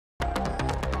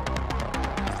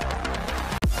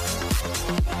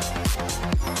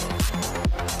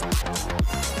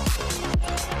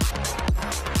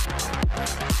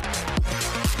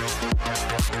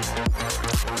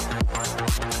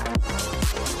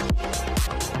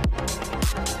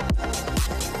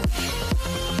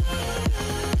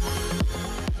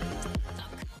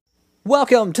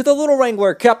Welcome to the Little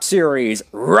Wrangler Cup Series,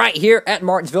 right here at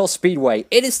Martinsville Speedway.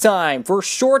 It is time for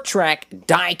short track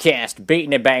diecast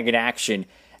beating and banging action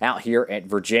out here at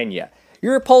Virginia.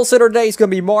 Your pole sitter today is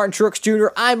going to be Martin Truex Jr.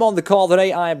 I'm on the call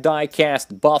today. I am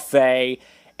Diecastbuffet.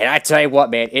 And I tell you what,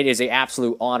 man, it is an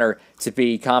absolute honor to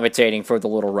be commentating for the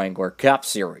Little Wrangler Cup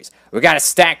Series. We got a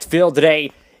stacked field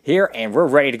today here, and we're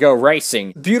ready to go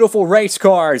racing. Beautiful race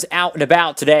cars out and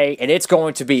about today, and it's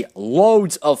going to be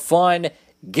loads of fun.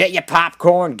 Get your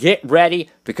popcorn, get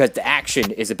ready, because the action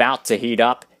is about to heat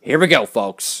up. Here we go,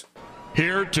 folks.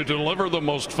 Here to deliver the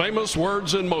most famous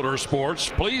words in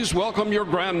motorsports, please welcome your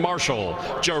Grand Marshal,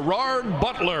 Gerard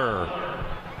Butler.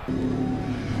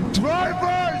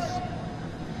 Drivers,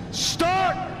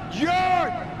 start your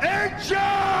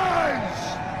engines!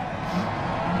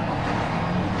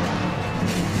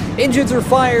 Engines are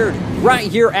fired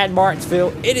right here at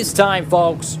Martinsville. It is time,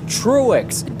 folks.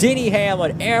 Truex, Denny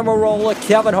Hamlin, Amarola,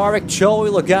 Kevin Harvick, Joey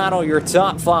Logano, your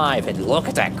top five. And look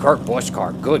at that Kurt Busch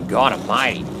car. Good God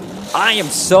almighty. I am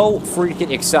so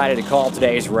freaking excited to call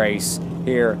today's race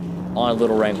here on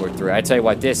Little Wrangler 3. I tell you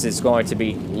what, this is going to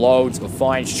be loads of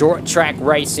fun. Short track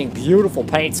racing, beautiful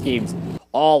paint schemes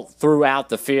all throughout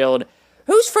the field.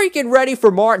 Who's freaking ready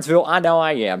for Martinsville? I know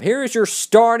I am. Here's your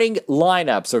starting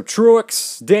lineup. So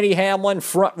Truex, Denny Hamlin,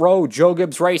 front row, Joe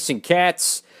Gibbs Racing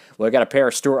Cats. We got a pair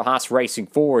of Stewart-Haas Racing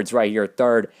Fords right here,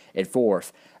 third and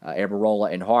fourth.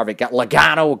 Amarola and Harvick. Got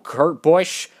Logano, Kurt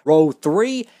Busch, row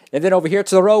 3. And then over here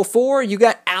to the row 4, you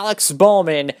got Alex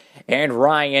Bowman and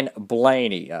Ryan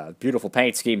Blaney. Beautiful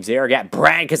paint schemes there. Got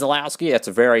Brad Keselowski. That's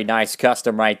a very nice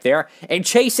custom right there. And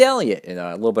Chase Elliott in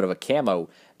a little bit of a camo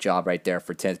job right there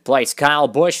for 10th place. Kyle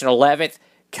Busch in 11th.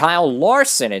 Kyle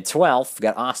Larson in 12th.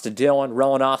 Got Austin Dillon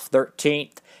rolling off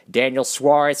 13th. Daniel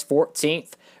Suarez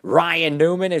 14th. Ryan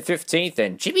Newman in 15th.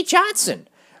 And Jimmy Johnson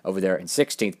over there in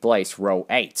 16th place, row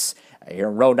 8. Here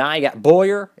in row 9, you got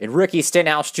Boyer and Ricky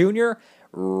Stenhouse Jr.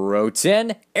 Row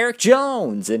 10, Eric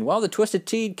Jones. And, well, the Twisted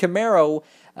Tea Camaro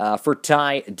for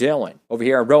Ty Dillon. Over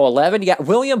here in row 11, you got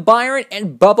William Byron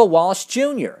and Bubba Wallace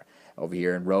Jr. Over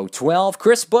here in row 12,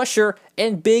 Chris Buescher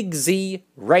and Big Z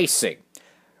Racing.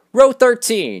 Row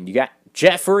 13, you got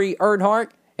Jeffrey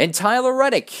Earnhardt and Tyler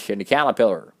Reddick in the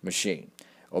Caterpillar machine.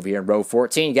 Over here in row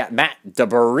 14, you got Matt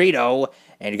DeBurrito,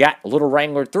 and you got Little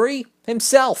Wrangler 3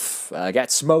 himself.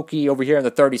 Got Smokey over here in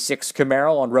the 36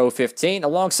 Camaro on row 15,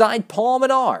 alongside Paul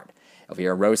Menard. Over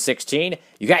here in row 16,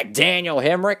 you got Daniel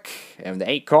Hemrick in the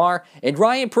 8 car, and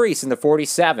Ryan Preece in the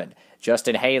 47.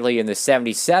 Justin Haley in the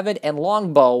 77, and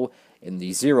Longbow in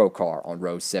the 0 car on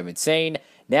row 17.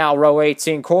 Now row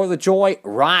 18, Corey LaJoy,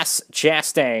 Ross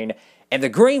Chastain, and the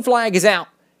green flag is out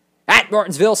at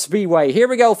Martinsville Speedway. Here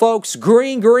we go, folks.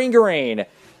 Green, green, green.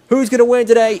 Who's going to win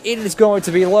today? It is going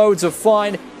to be loads of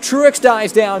fun. Truex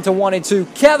dives down to 1 and 2.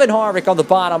 Kevin Harvick on the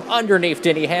bottom underneath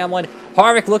Denny Hamlin.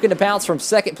 Harvick looking to bounce from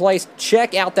 2nd place.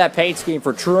 Check out that paint scheme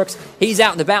for Truex. He's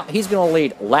out and about. He's going to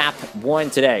lead lap 1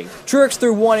 today. Truex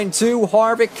through 1 and 2.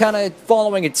 Harvick kind of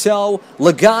following a tow.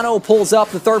 Logano pulls up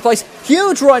the 3rd place.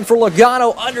 Huge run for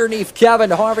Logano underneath Kevin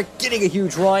Harvick, getting a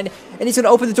huge run. And he's going to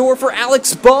open the door for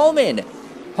Alex Bowman.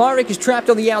 Harvick is trapped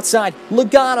on the outside.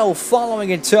 Logano following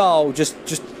in tow. Just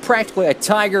practically a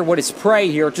tiger with his prey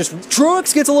here. Just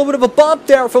Truex gets a little bit of a bump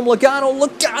there from Logano.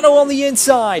 Logano on the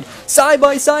inside.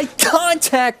 Side-by-side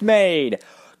contact made.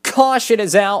 Caution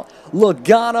is out.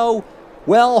 Logano,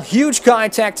 well, huge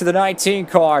contact to the 19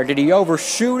 car. Did he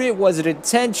overshoot it? Was it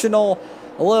intentional?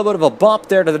 A little bit of a bump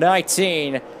there to the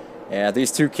 19. Yeah,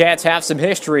 these two cats have some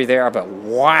history there, but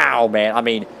wow, man. I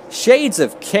mean, shades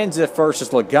of Kenseth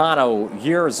versus Logano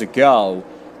years ago.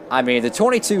 I mean, the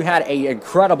 22 had an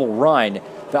incredible run.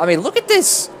 But, I mean, look at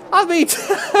this. I mean,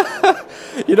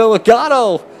 you know,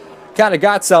 Logano kind of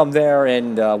got some there,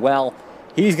 and, well,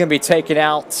 he's going to be taking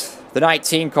out the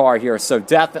 19 car here. So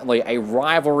definitely a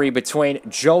rivalry between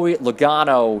Joey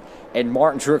Logano and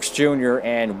Martin Truex Jr.,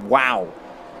 and wow.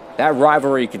 That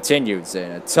rivalry continues,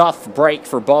 and a tough break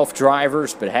for both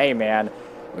drivers, but hey, man,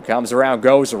 what comes around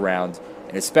goes around.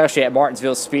 And especially at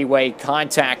Martinsville Speedway,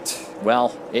 contact,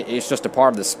 well, it's just a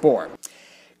part of the sport.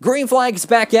 Green flag is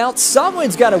back out.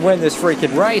 Someone's got to win this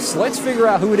freaking race. Let's figure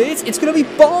out who it is. It's going to be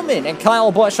Bowman and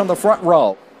Kyle Busch on the front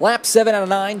row. Lap 7 out of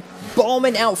 9.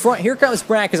 Bowman out front. Here comes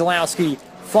Brad Keselowski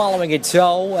following in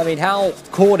tow. I mean, how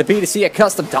cool would it be to see a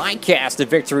custom diecast at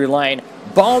Victory Lane?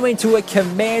 Bowman to a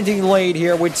commanding lead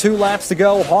here with 2 laps to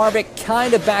go. Harvick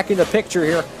kind of back in the picture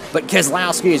here, but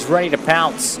Keselowski is ready to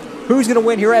pounce. Who's going to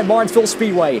win here at Martinsville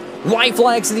Speedway? White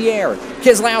flags in the air.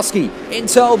 Keselowski in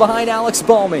tow behind Alex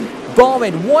Bowman.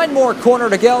 Bowman, one more corner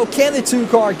to go. Can the 2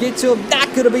 car get to him? Not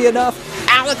going to be enough.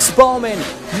 Alex Alex Bowman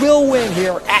will win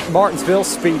here at Martinsville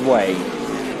Speedway.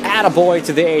 Attaboy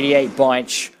to the 88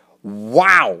 bunch.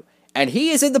 Wow. And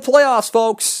he is in the playoffs,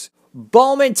 folks.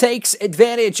 Bowman takes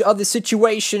advantage of the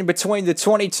situation between the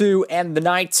 22 and the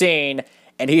 19,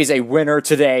 and he is a winner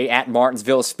today at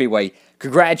Martinsville Speedway.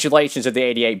 Congratulations to the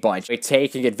 88 bunch.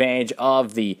 Taking advantage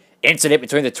of the incident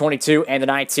between the 22 and the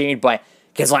 19, but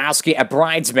Keselowski a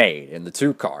bridesmaid in the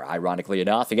 2 car, ironically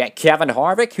enough. You got Kevin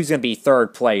Harvick, who's going to be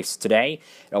 3rd place today.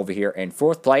 Over here in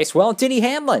 4th place, well, Denny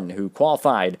Hamlin, who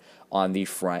qualified on the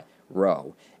front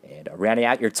row. And rounding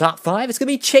out your top 5, it's going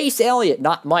to be Chase Elliott.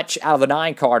 Not much out of the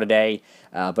 9 car today,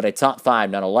 but a top 5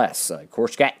 nonetheless. Of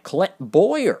course, you got Clint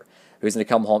Boyer, who's going to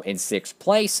come home in 6th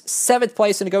place. 7th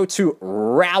place going to go to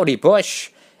Rowdy Busch.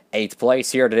 8th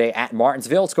place here today at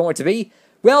Martinsville. It's going to be,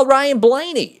 well, Ryan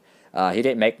Blaney. He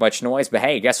didn't make much noise, but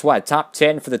hey, guess what? Top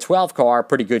 10 for the 12 car.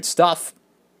 Pretty good stuff.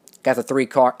 Got the 3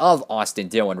 car of Austin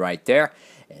Dillon right there.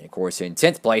 And, of course, in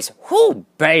 10th place, whoo,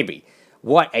 baby.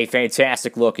 What a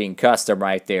fantastic looking custom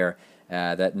right there.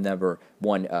 That number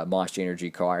 1 Monster Energy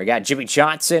car. You got Jimmy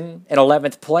Johnson in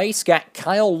 11th place. Got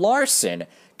Kyle Larson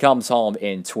comes home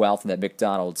in 12th in that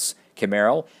McDonald's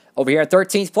Camaro. Over here in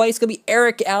 13th place, going to be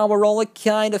Eric Almirola.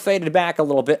 Kind of faded back a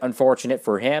little bit. Unfortunate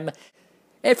for him.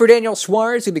 And for Daniel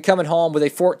Suarez, he'll be coming home with a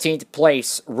 14th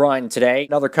place run today.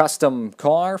 Another custom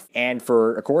car. And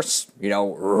for, of course,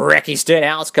 Ricky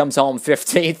Stenhouse comes home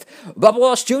 15th. Bubba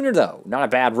Walsh Jr., though, not a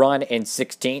bad run in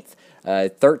 16th.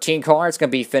 13 cars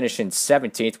going to be finishing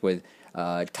 17th with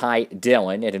Ty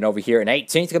Dillon. And then over here in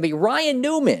 18th, going to be Ryan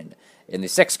Newman in the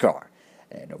 6th car.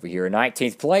 And over here in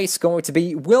 19th place, going to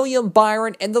be William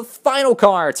Byron. And the final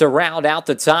car to round out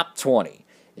the top 20.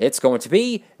 It's going to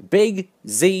be Big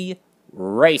Z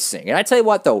Racing. And I tell you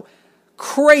what, though,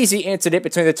 crazy incident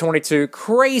between the 22,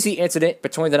 crazy incident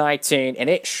between the 19, and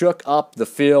it shook up the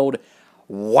field.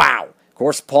 Wow. Of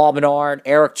course, Paul Menard,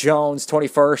 Eric Jones,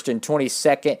 21st and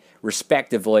 22nd,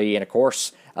 respectively. And, of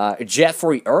course,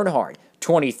 Jeffrey Earnhardt,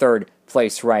 23rd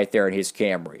place right there in his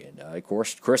Camry. And, of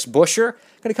course, Chris Buescher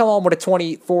going to come home with a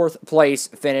 24th place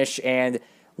finish. And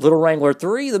Little Wrangler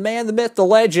 3, the man, the myth, the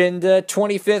legend,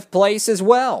 25th place as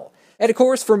well. And, of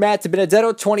course, for Matt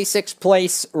DiBenedetto, 26th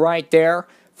place right there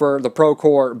for the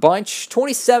Procore bunch.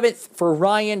 27th for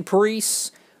Ryan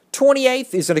Preece.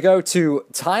 28th is going to go to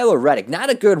Tyler Reddick.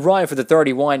 Not a good run for the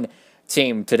 31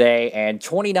 team today. And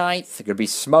 29th, going to be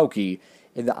Smokey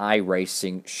in the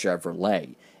iRacing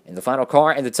Chevrolet. In the final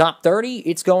car in the top 30,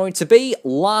 it's going to be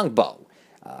Longbow.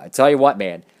 I tell you what,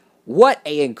 man, what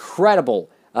an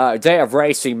incredible day of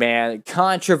racing, man.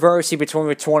 Controversy between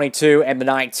the 22 and the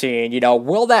 19.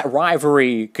 Will that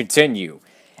rivalry continue?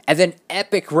 And then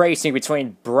epic racing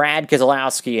between Brad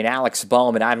Keselowski and Alex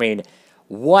Bowman. I mean,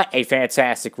 what a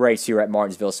fantastic race here at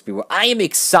Martinsville Speedway. I am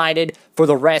excited for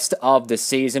the rest of the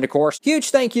season, of course. Huge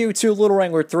thank you to Little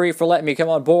Wrangler 3 for letting me come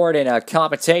on board and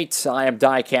commentate. I am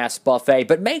Diecastbuffet.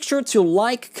 But make sure to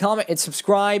like, comment, and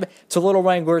subscribe to Little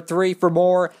Wrangler 3 for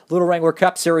more Little Wrangler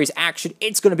Cup Series action.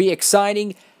 It's going to be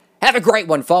exciting. Have a great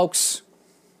one, folks.